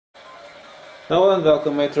Hello and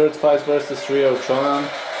welcome my third fight versus Rio Chonan.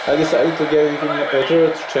 I decided to give him a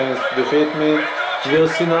third chance to defeat me. We'll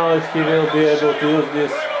see now if he will be able to use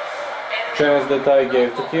this chance that I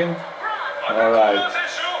gave to him. Alright.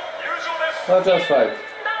 Let's just fight.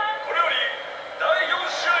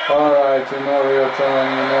 Alright, you know Rio Chonan,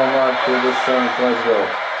 you know Mark to the strength, let's go.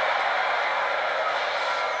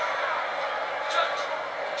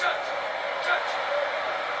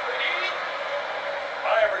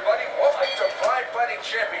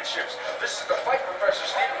 Championships. This is the fight Professor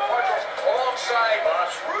Stephen Quadros alongside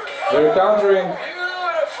Boss Rookie. They're countering.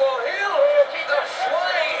 Beautiful heel hook, the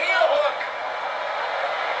flying heel hook.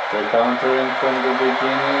 They're countering from the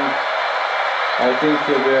beginning. I think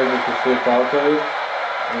he'll be able to slip out of it.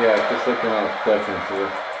 Yeah, he's slipping out,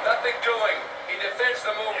 definitely. Nothing doing. He defends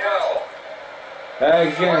the move well.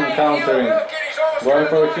 Again countering. Going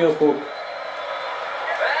for a heel hook.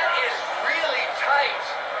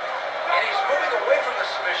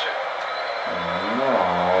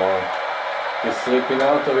 He's slipping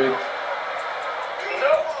out of it.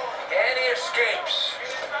 Nope, and he escapes.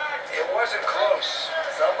 It wasn't close.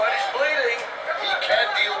 Somebody's bleeding. He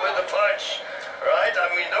can't deal with the punch, right?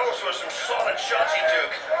 I mean, those were some solid shots he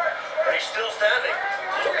took. And he's still standing.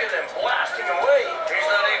 Look at him blasting away. He's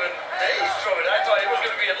not even dazed from it. I thought he was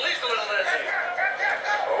going to be at least a little dizzy.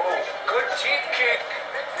 Oh, good teep kick.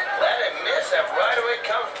 Let him miss and right away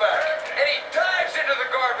comes back. And he dives into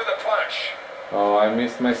the guard with a punch. Oh, I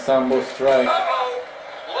missed my Sambo strike. Uh-oh!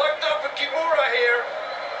 Locked up with Kimura here.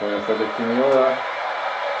 Going for the Kimura.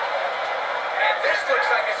 And this looks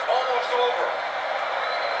like it's almost over.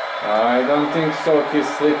 I don't think so. He's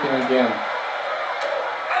slipping again.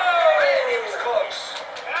 Oh, and he was close.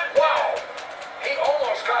 Wow! He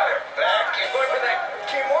almost got it. Back. He's going for that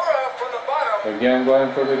Kimura from the bottom. Again going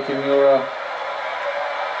for the Kimura.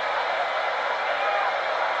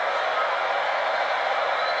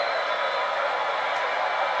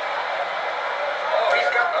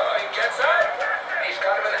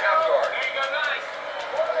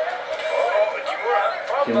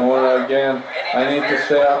 Kimura again. I need to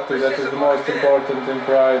stay active, that is the most important in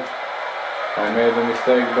Pride. I made a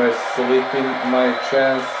mistake by slipping my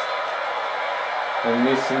chance and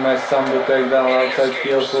missing my Sambo takedown outside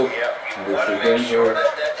heel hook. This is dangerous.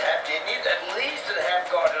 They need at least a half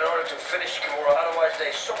guard in order to finish Kimura, otherwise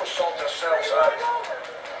they somersault themselves out.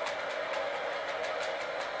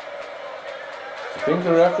 I think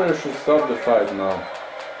the referee should stop the fight now.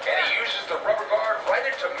 And he uses the rubber guard right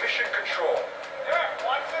into mission control.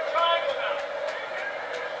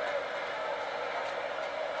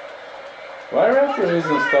 Why referee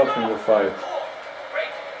isn't stopping the fight?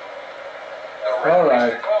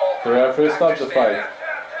 Alright, the referee stopped the fight. And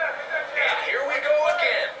here we go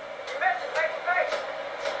again.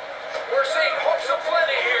 We're seeing hooks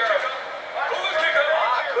aplenty here.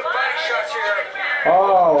 Good body shots here.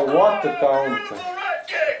 Oh, what the counter.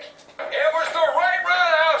 It was the right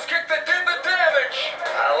roundhouse kick that did the damage.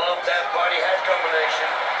 I love that body head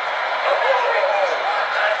combination. Oh,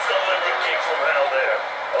 that's a liver kick from hell there.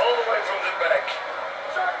 All the way from the back.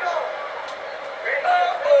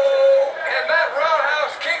 Uh-oh! And that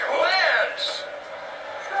roundhouse kick lands!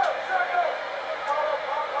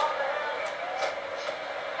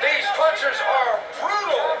 These punches are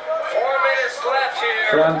brutal! 4 minutes left here.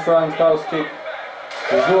 Front roundhouse kick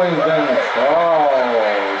is doing damage. Oh,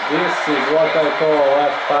 this is what I call a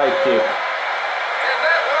left high kick. And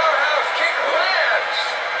that roundhouse kick lands!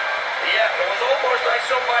 Yeah, it was almost like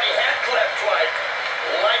somebody hand clapped like.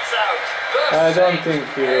 Lights out. I don't think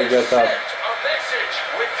he will get up. A message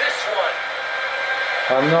with this one.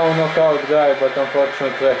 I'm no knockout guy, but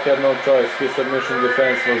unfortunately I had no choice. His submission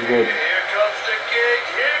defense was good.